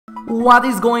What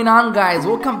is going on, guys?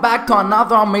 Welcome back to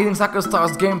another amazing Soccer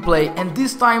Stars gameplay, and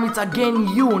this time it's again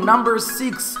you, number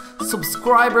 6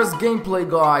 subscribers gameplay,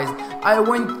 guys. I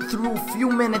went through a few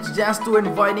minutes just to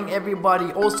inviting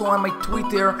everybody. Also on my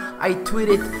Twitter I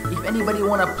tweeted if anybody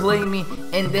wanna play me,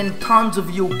 and then tons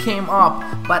of you came up,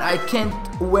 but I can't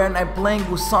when I'm playing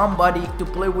with somebody to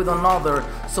play with another,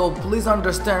 so please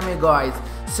understand me, guys.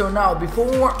 So now,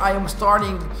 before I am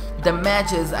starting the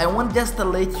matches, I want just to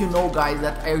let you know, guys,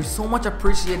 that I so much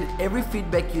appreciate every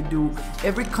feedback you do,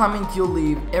 every comment you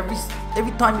leave,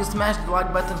 every time you smash the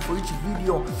like button for each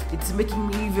video. It's making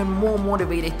me even more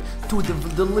motivated to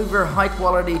deliver high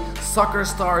quality Soccer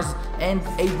Stars and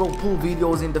April Pool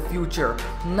videos in the future.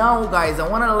 Now, guys, I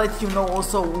want to let you know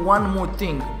also one more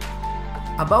thing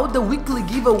about the weekly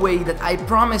giveaway that I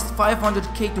promised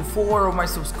 500k to 4 of my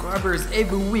subscribers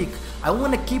every week. I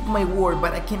want to keep my word,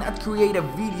 but I cannot create a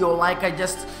video like I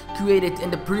just created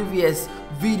in the previous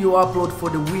video upload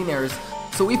for the winners.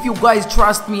 So if you guys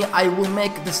trust me, I will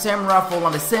make the same raffle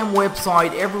on the same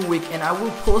website every week, and I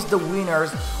will post the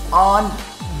winners on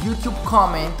YouTube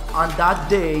comment on that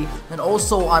day and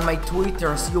also on my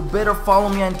Twitter, so you better follow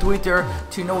me on Twitter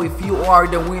to know if you are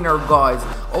the winner, guys.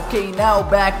 Okay, now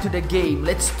back to the game.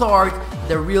 Let's start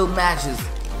the real matches.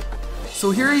 So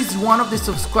here is one of the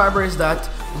subscribers that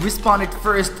responded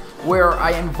first, where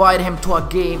I invited him to a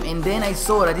game, and then I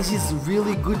saw that this is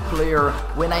really good player.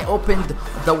 When I opened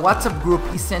the WhatsApp group,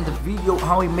 he sent a video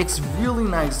how he makes really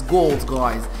nice goals,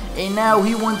 guys, and now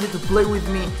he wanted to play with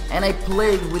me, and I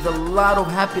played with a lot of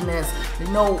happiness. You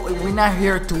know, we're not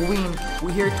here to win,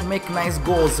 we're here to make nice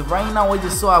goals. Right now, as you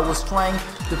saw, I was trying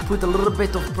to put a little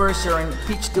bit of pressure and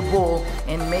pitch the ball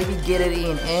and maybe get it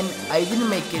in, and I didn't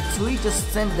make it, so he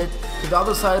just sent it to the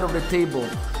other side of the table.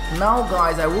 Now,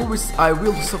 guys, I will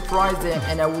surprise them,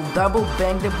 and I will double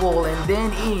bang the ball and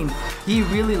then in. He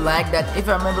really liked that. If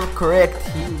I remember correct,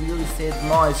 he really said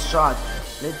nice shot.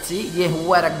 Let's see. Yeah,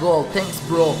 what a goal. Thanks,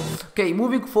 bro. Okay,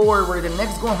 moving forward, where the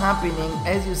next goal happening,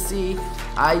 as you see,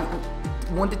 I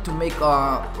wanted to make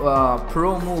a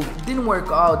pro move. It didn't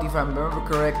work out, if I remember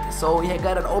correct, so he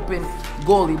got an open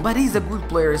goalie, but he's a good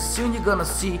player. Soon you're gonna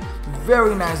see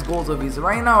very nice goals of his.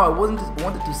 Right now I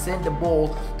wanted to send the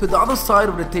ball to the other side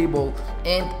of the table,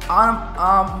 and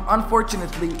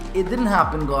unfortunately it didn't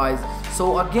happen, guys.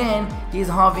 So again, he's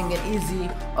having an easy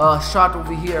shot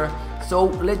over here, so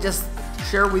let's just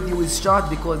share with you his shot,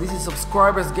 because this is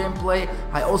subscribers gameplay.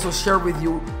 I also share with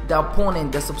you the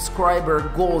opponent, the subscriber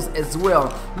goals as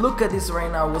well. Look at this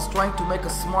right now. I was trying to make a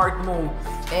smart move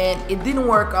and it didn't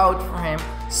work out for him.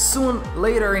 Soon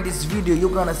later in this video you're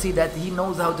gonna see that he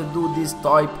knows how to do this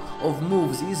type of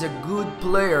moves. He's a good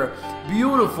player.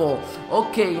 Beautiful.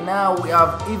 Okay, now we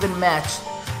have even match.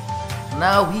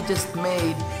 Now he just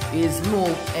made his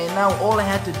move, and now all I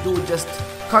had to do is just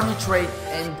concentrate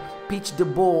and pitch the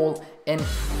ball and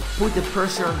put the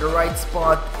pressure on the right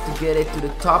spot to get it to the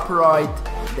top right,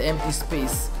 the empty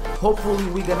space. Hopefully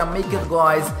we're gonna make it,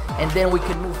 guys, and then we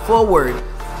can move forward.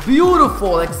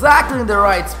 Beautiful, exactly in the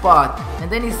right spot.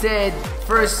 And then he said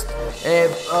first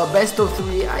best of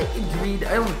 3. I agreed,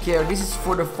 I don't care, this is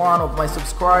for the fun of my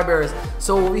subscribers.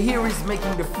 So over here he's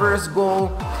making the first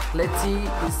goal. Let's see,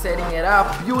 he's setting it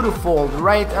up. Beautiful, the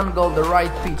right angle, the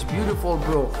right pitch. Beautiful,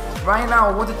 bro. Right now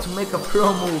I wanted to make a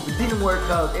pro move, it didn't work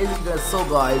out, as you guys saw,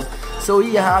 guys. So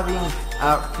he having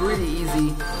a pretty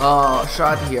easy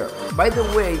shot here. By the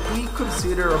way, he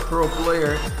considered a pro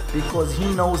player because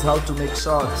he knows how to make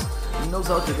shots. He knows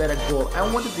how to get a goal. I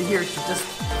wanted to here to just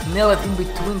nail it in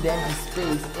between the empty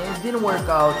space, and it didn't work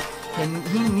out. And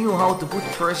he knew how to put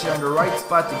pressure on the right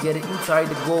spot to get it inside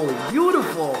the goalie.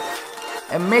 Beautiful,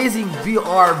 amazing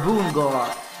BR boom goal.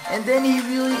 And then he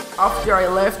really, after I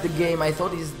left the game, I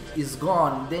thought he's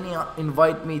gone. Then he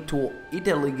invited me to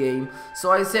Italy game.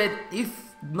 So I said, if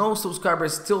no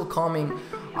subscribers still coming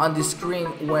on the screen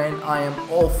when I am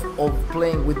off of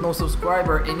playing with no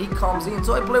subscriber, and he comes in,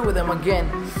 so I play with him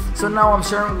again. So now I'm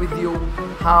sharing with you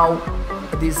how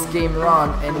this game run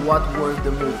and what was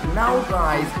the move. Now,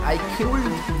 guys, I couldn't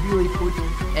really put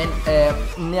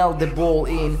and nail the ball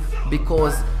in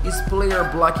because his player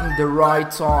blocking the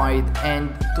right side, and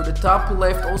to the top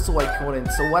left also I couldn't.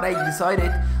 So what I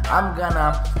decided, I'm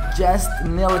gonna just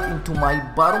nail it into my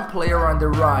bottom player on the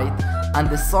right, on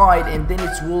the side, and then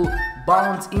it will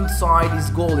bounce inside his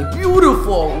goalie.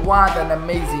 Beautiful, what an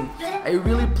amazing. I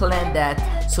really planned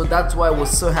that, so that's why I was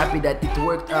so happy that it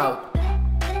worked out.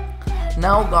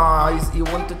 Now, guys, he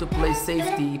wanted to play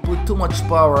safety, he put too much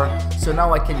power, so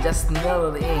now I can just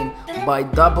nail it in by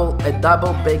double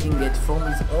bagging it from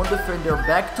his own defender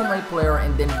back to my player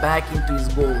and then back into his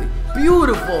goalie.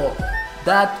 Beautiful,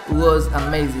 that was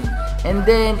amazing. And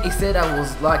then he said I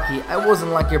was lucky. I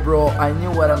wasn't lucky, bro. I knew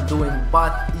what I'm doing.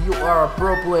 But you are a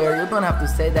pro player. You don't have to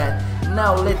say that.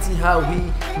 Now let's see how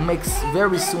he makes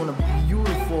very soon a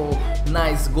beautiful,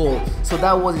 nice goal. So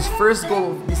that was his first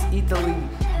goal of this Italy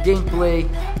gameplay.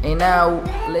 And now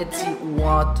let's see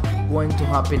what going to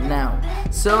happen now.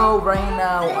 So right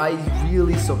now I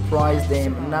really surprised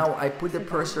them. Now I put the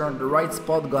pressure on the right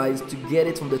spot, guys, to get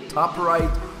it from the top right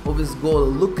of his goal.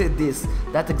 Look at this.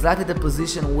 That's exactly the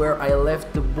position where I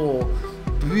left the ball.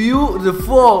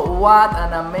 Beautiful. What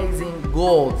an amazing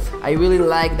goal. I really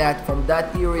like that. From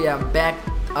that area back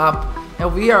up.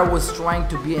 Over here I was trying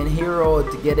to be a hero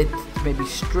to get it maybe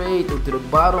straight or to the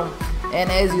bottom. And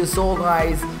as you saw,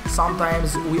 guys,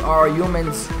 sometimes we are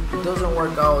humans, it doesn't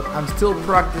work out. I'm still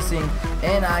practicing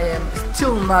and I am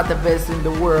still not the best in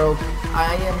the world.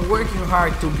 I am working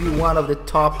hard to be one of the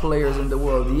top players in the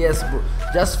world. Yes, bro.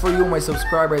 Just for you, my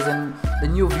subscribers and the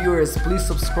new viewers, please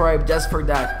subscribe just for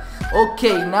that.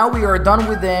 Okay, now we are done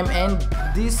with them, and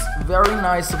this very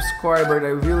nice subscriber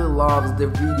that really loves the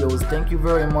videos, thank you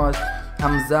very much,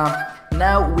 Hamza.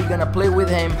 Now we're gonna play with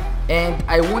him, and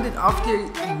I wanted, after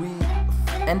we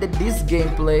ended this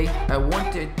gameplay, I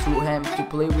wanted him to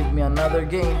play with me another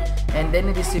game, and then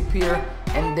it disappeared,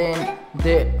 and then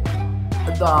the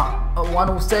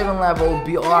 107 level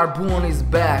BR Boone is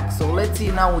back. So let's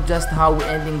see now just how we're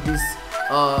ending this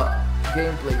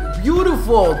gameplay.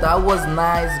 Beautiful. That was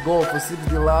nice goal for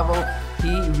 60 level.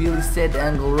 He really set the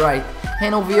angle right,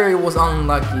 and over here he was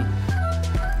unlucky.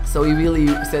 So he really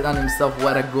said on himself,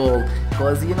 what a goal,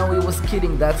 because you know he was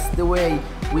kidding. That's the way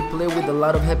we play, with a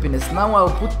lot of happiness. Now I'll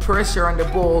put pressure on the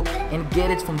ball and get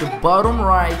it from the bottom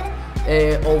right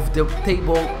of the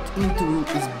table into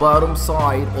his bottom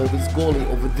side of his goalie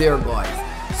over there, guys.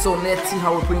 So let's see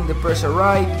how we're putting the pressure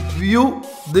right.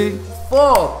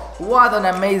 Beautiful. What an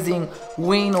amazing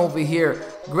win over here.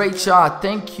 Great shot.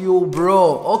 Thank you,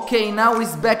 bro. Okay, now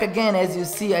he's back again. As you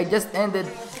see, I just ended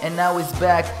and now he's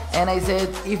back. And I said,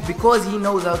 because he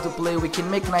knows how to play, we can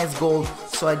make nice goals.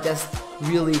 So I just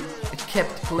really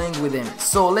kept playing with him.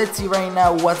 So let's see right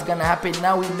now what's gonna happen.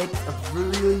 Now we make a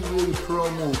really pro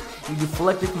move. He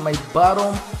deflected from my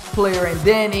bottom player and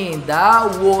then in.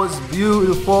 That was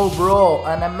beautiful, bro,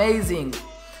 and amazing.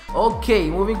 Okay,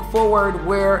 moving forward,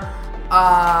 where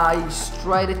I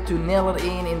tried to nail it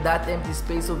in that empty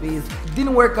space of his.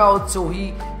 Didn't work out, so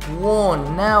he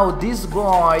won. Now this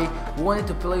guy wanted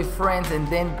to play friends, and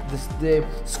then the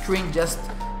screen just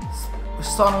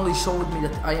suddenly showed me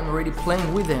that I am already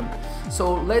playing with him.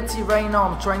 So let's see right now.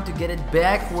 I'm trying to get it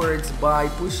backwards by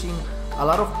pushing a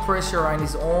lot of pressure on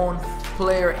his own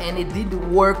player, and it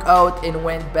didn't work out and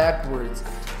went backwards.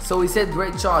 So he said,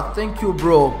 great shot, thank you,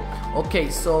 bro. Okay,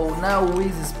 so now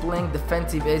Wiz is playing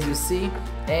defensive, as you see,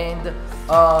 and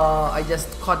I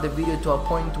just cut the video to a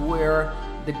point where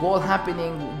the goal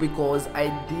happening, because I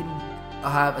didn't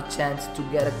have a chance to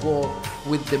get a goal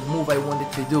with the move I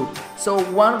wanted to do. So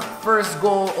first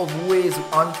goal of Wiz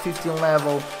on 15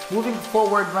 level. Moving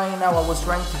forward right now, I was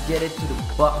trying to get it to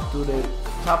the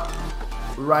top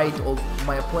right of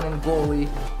my opponent goalie,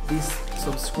 this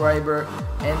subscriber,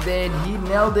 and then he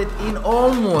nailed it in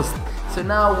almost. So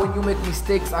now when you make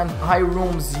mistakes on high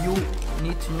rooms, you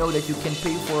need to know that you can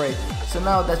pay for it. So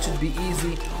now that should be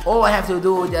easy. All I have to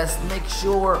do is just make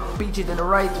sure, pitch it in the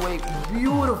right way.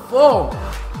 Beautiful.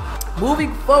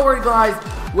 Moving forward, guys,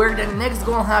 where the next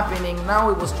goal happening.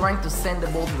 Now he was trying to send the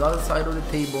ball to the other side of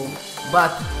the table,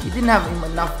 but he didn't have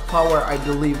enough power, I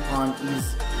believe, on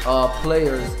his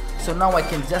players. So now I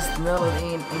can just nail it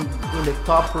in the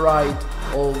top right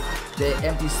of the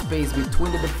empty space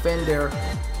between the defender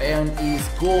and his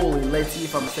goalie. Let's see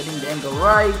if I'm setting the angle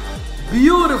right.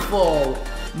 Beautiful.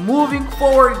 Moving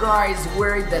forward, guys,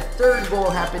 where the third goal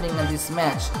happening in this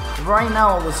match. Right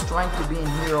now I was trying to be a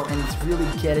hero and really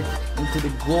get it into the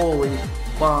goalie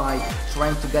by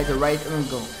trying to get the right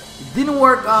angle. It didn't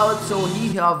work out, so he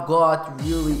have got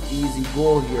really easy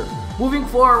goal here. Moving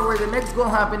forward, where the next goal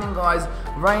happening, guys.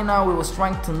 Right now we was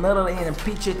trying to nail it in and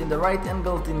pitch it in the right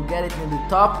angle and get it in the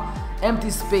top empty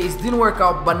space. Didn't work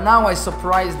out, but now I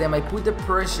surprised them. I put the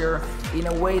pressure in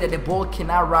a way that the ball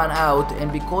cannot run out,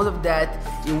 and because of that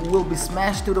it will be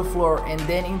smashed to the floor and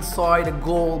then inside the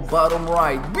goal bottom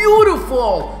right.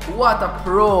 Beautiful. What a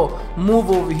pro move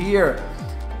over here.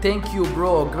 Thank you,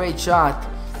 bro. Great shot.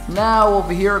 Now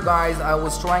over here, guys, I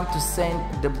was trying to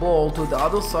send the ball to the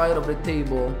other side of the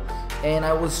table, and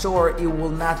I was sure it will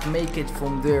not make it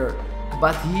from there,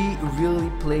 but he really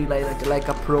played like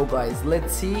a pro, guys.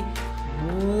 Let's see.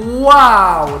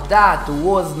 Wow, that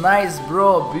was nice,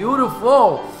 bro.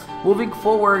 Beautiful. Moving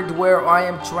forward, where I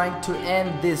am trying to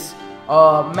end this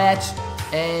match,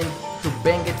 and to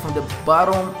bang it from the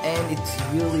bottom, and it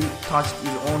really touched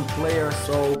his own player.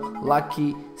 So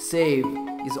lucky save.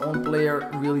 His own player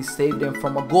really saved him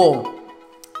from a goal.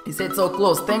 He said so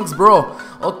close. Thanks, bro.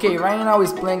 Okay, right now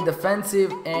he's playing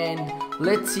defensive, and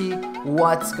let's see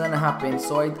what's gonna happen.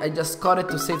 So I just cut it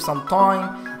to save some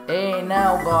time. And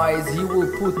now, guys, he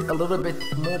will put a little bit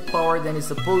more power than he's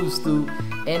supposed to.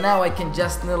 And now I can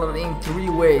just nail it in 3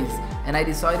 ways. And I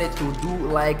decided to do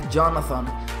like Jonathan,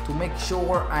 to make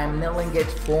sure I'm nailing it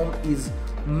from his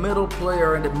middle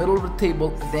player in the middle of the table,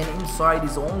 then inside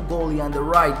his own goalie on the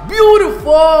right.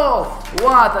 Beautiful!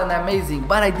 What an amazing.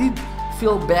 But I did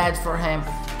feel bad for him,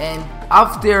 and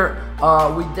after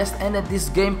we just ended this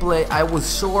gameplay, I was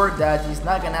sure that he's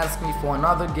not gonna ask me for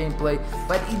another gameplay,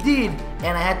 but he did,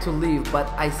 and I had to leave. But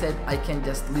I said I can't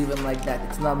just leave him like that,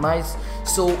 it's not nice.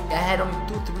 So I had only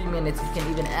 2-3 minutes. You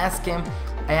can even ask him.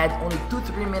 I had only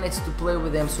 2-3 minutes to play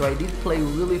with him, so I did play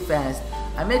really fast.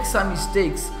 I made some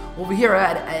mistakes. Over here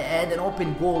I had an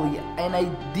open goalie, and I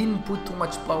didn't put too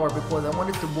much power because I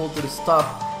wanted the ball to the stop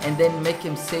and then make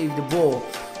him save the ball.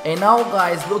 And now,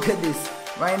 guys, look at this.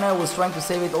 Right now I was trying to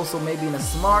save it also maybe in a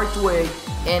smart way,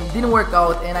 and didn't work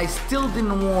out, and I still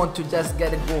didn't want to just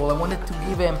get a goal. I wanted to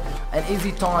give him an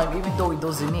easy time, even though he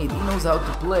doesn't need. He knows how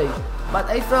to play. But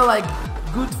I felt like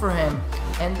good for him.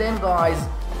 And then, guys,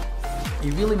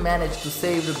 he really managed to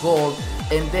save the goal,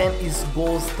 and then his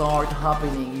goals start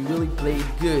happening. He really played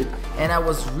good, and I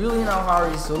was really in a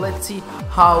hurry. So let's see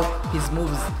how his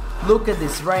moves. Look at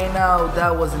this right now.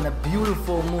 That was a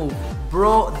beautiful move,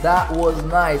 bro. That was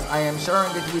nice. I am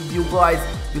sharing it with you guys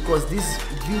because this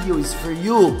video is for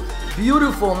you.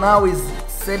 Beautiful. Now he's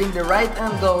setting the right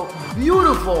angle.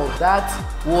 Beautiful. That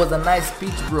was a nice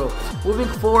pitch, bro. Moving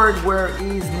forward, where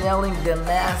he's nailing the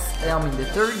the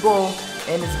third goal,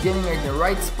 and is getting at the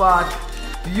right spot.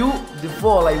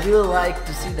 Beautiful. I really like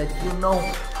to see that you know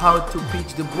how to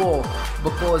pitch the ball,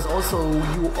 because also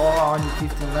you are on the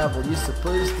 15 level. You're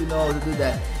supposed to know how to do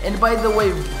that. And by the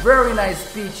way, very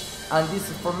nice pitch. And this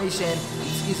formation,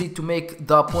 it's easy to make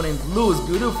the opponent lose.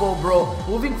 Beautiful, bro.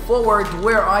 Moving forward,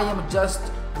 where I am just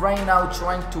right now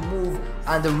trying to move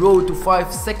on the road to 5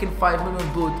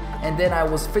 million boot, and then I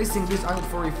was facing this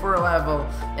 144 level,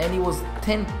 and he was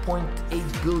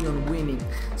 10.8 billion winning.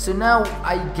 So now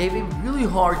I gave him really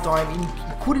hard time, and he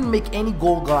couldn't make any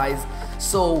goal, guys.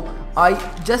 So I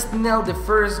just nailed the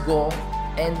first goal,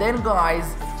 and then, guys,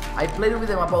 I played with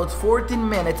him about 14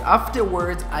 minutes.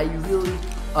 Afterwards, I really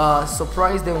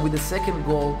surprised them with the second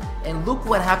goal, and look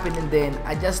what happened. And then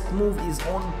I just moved his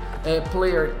own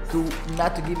player to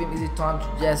not to give him easy time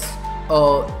to just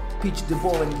pitch the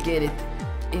ball and get it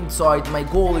inside my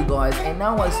goalie, guys. And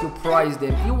now I surprised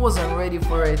him. He wasn't ready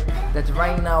for it, that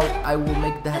right now I will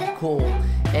make that goal.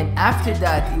 And after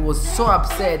that, he was so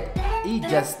upset, he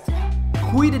just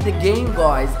quitted the game,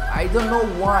 guys. I don't know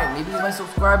why. Maybe he's my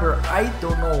subscriber, I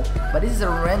don't know, but this is a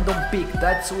random pick.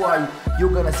 That's why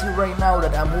you're gonna see right now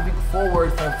that I'm moving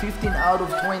forward from 15 out of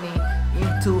 20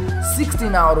 into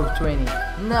 16 out of 20.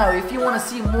 Now, if you want to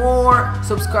see more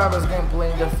subscribers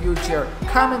gameplay in the future,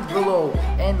 comment below.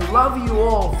 And love you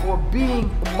all for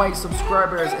being my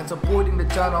subscribers and supporting the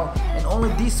channel. And only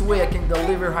this way I can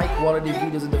deliver high quality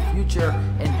videos in the future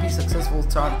and be successful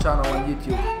channel on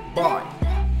YouTube. Bye.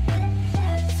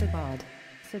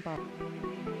 Sabad.